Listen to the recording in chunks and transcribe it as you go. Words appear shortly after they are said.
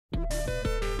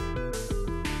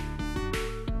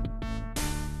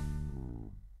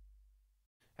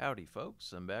Howdy,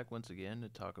 folks. I'm back once again to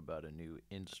talk about a new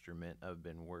instrument I've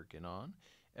been working on.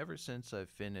 Ever since I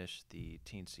finished the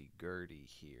Teensy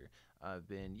here, I've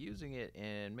been using it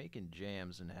and making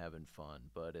jams and having fun,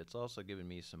 but it's also given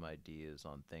me some ideas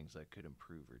on things I could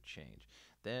improve or change.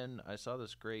 Then I saw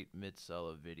this great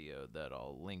Mitsella video that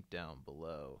I'll link down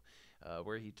below,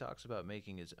 where he talks about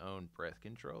making his own breath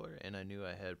controller, and I knew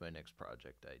I had my next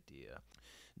project idea.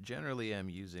 Generally, I'm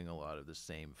using a lot of the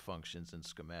same functions and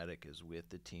schematic as with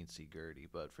the Teensy,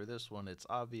 but for this one, it's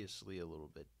obviously a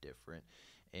little bit different.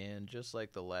 And just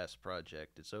like the last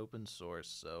project, it's open source,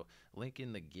 so link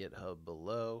in the GitHub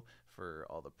below for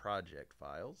all the project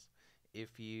files.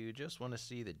 If you just want to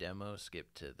see the demo,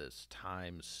 skip to this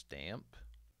timestamp.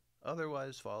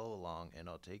 Otherwise, follow along and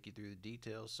I'll take you through the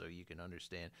details so you can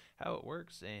understand how it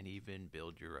works and even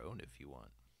build your own if you want.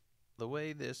 The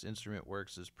way this instrument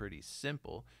works is pretty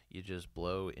simple. You just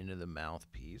blow into the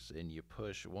mouthpiece and you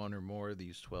push one or more of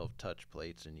these 12 touch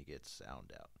plates and you get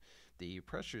sound out. The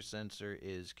pressure sensor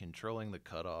is controlling the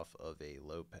cutoff of a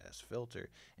low pass filter,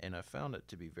 and I found it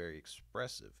to be very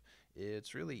expressive.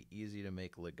 It's really easy to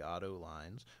make legato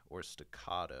lines or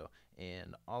staccato,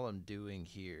 and all I'm doing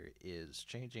here is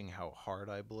changing how hard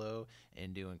I blow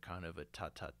and doing kind of a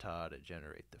ta-ta-ta to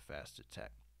generate the fast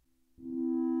attack.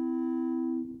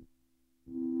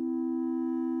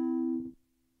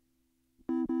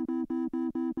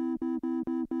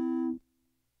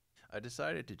 I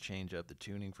decided to change up the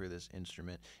tuning for this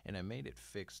instrument and I made it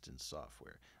fixed in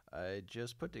software. I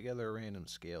just put together a random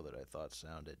scale that I thought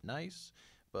sounded nice,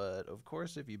 but of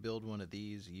course if you build one of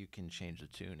these you can change the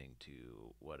tuning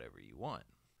to whatever you want.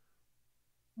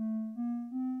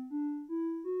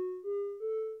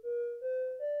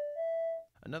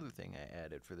 Another thing I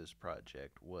added for this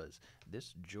project was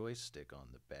this joystick on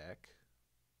the back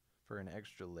for an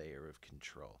extra layer of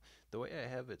control. The way I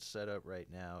have it set up right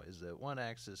now is that one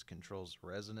axis controls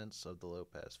resonance of the low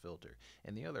pass filter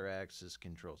and the other axis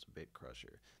controls bit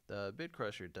crusher. The bit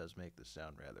crusher does make the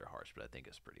sound rather harsh, but I think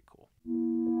it's pretty cool.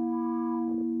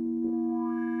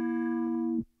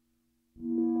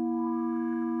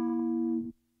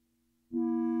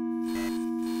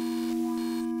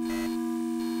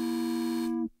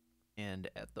 And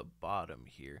at the bottom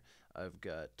here, I've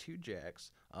got two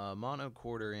jacks, a mono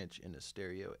 1/4 inch and a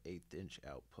stereo 1/8 inch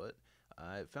output.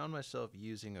 I found myself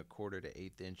using a 1/4 to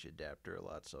 1/8 inch adapter a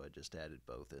lot, so I just added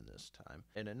both in this time.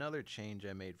 And another change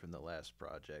I made from the last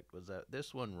project was that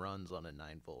this one runs on a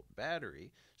 9-volt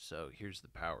battery, so here's the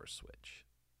power switch.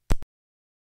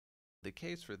 The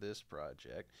case for this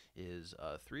project is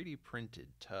a 3D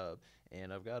printed tub,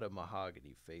 and I've got a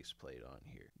mahogany faceplate on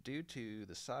here. Due to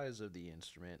the size of the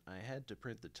instrument, I had to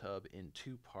print the tub in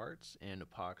two parts and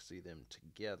epoxy them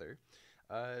together.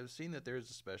 I've seen that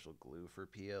there's a special glue for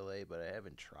PLA, but I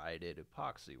haven't tried it.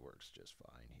 Epoxy works just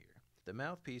fine here. The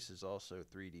mouthpiece is also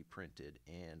 3D printed,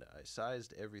 and I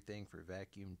sized everything for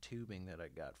vacuum tubing that I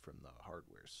got from the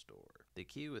hardware store. The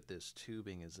key with this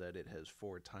tubing is that it has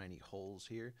 4 tiny holes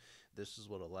here. This is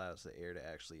what allows the air to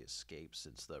actually escape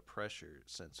since the pressure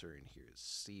sensor in here is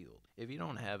sealed. If you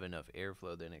don't have enough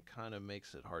airflow, then it kind of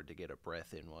makes it hard to get a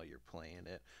breath in while you're playing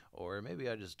it, or maybe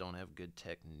I just don't have good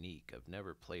technique. I've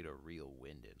never played a real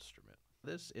wind instrument.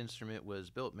 This instrument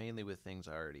was built mainly with things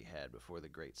I already had before the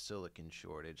great silicon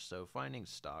shortage, so finding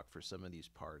stock for some of these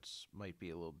parts might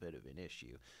be a little bit of an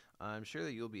issue. I'm sure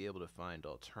that you'll be able to find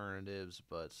alternatives,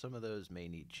 but some of those may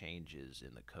need changes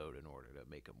in the code in order to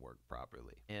make them work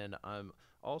properly. And I'm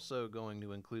also going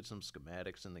to include some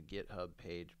schematics in the GitHub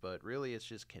page, but really it's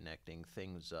just connecting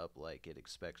things up like it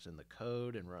expects in the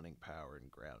code and running power and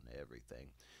ground to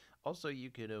everything. Also, you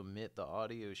can omit the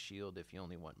audio shield if you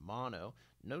only want mono.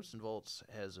 Notes and Volts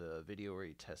has a video where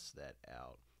he tests that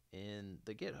out. In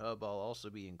the GitHub, I'll also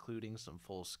be including some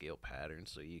full-scale patterns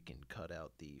so you can cut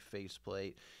out the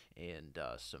faceplate and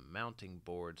some mounting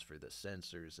boards for the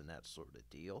sensors and that sort of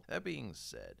deal. That being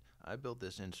said, I built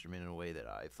this instrument in a way that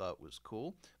I thought was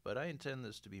cool, but I intend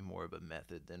this to be more of a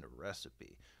method than a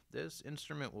recipe. This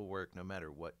instrument will work no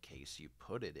matter what case you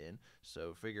put it in,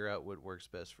 so figure out what works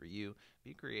best for you,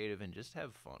 be creative, and just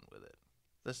have fun with it.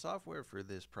 The software for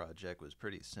this project was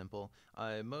pretty simple.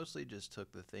 I mostly just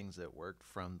took the things that worked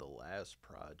from the last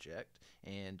project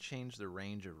and changed the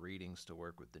range of readings to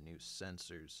work with the new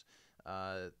sensors.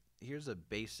 Here's a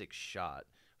basic shot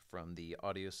from the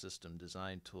audio system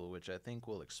design tool, which I think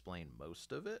will explain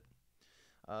most of it.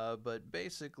 But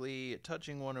basically,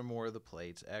 touching one or more of the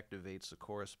plates activates the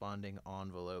corresponding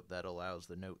envelope that allows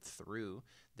the note through.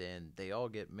 Then they all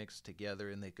get mixed together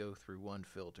and they go through one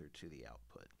filter to the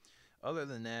output. Other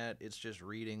than that, it's just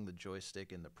reading the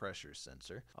joystick and the pressure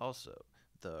sensor. Also,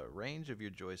 The range of your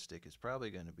joystick is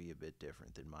probably going to be a bit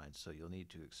different than mine, so you'll need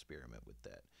to experiment with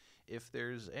that. If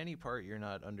there's any part you're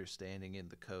not understanding in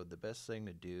the code, the best thing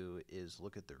to do is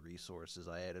look at the resources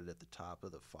I added at the top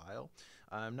of the file.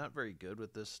 I'm not very good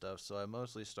with this stuff, so I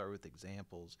mostly start with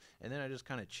examples, and then I just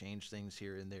kind of change things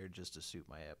here and there just to suit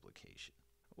my application.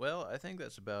 Well, I think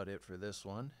that's about it for this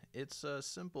one. It's a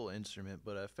simple instrument,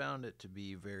 but I found it to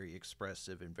be very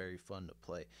expressive and very fun to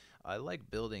play. I like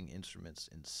building instruments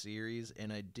in series,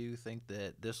 and I do think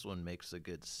that this one makes a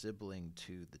good sibling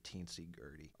to the Teensy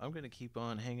Gertie. I'm going to keep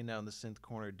on hanging out in the synth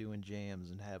corner doing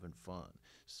jams and having fun.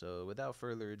 So without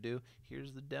further ado,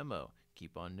 here's the demo.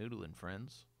 Keep on noodling,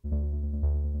 friends.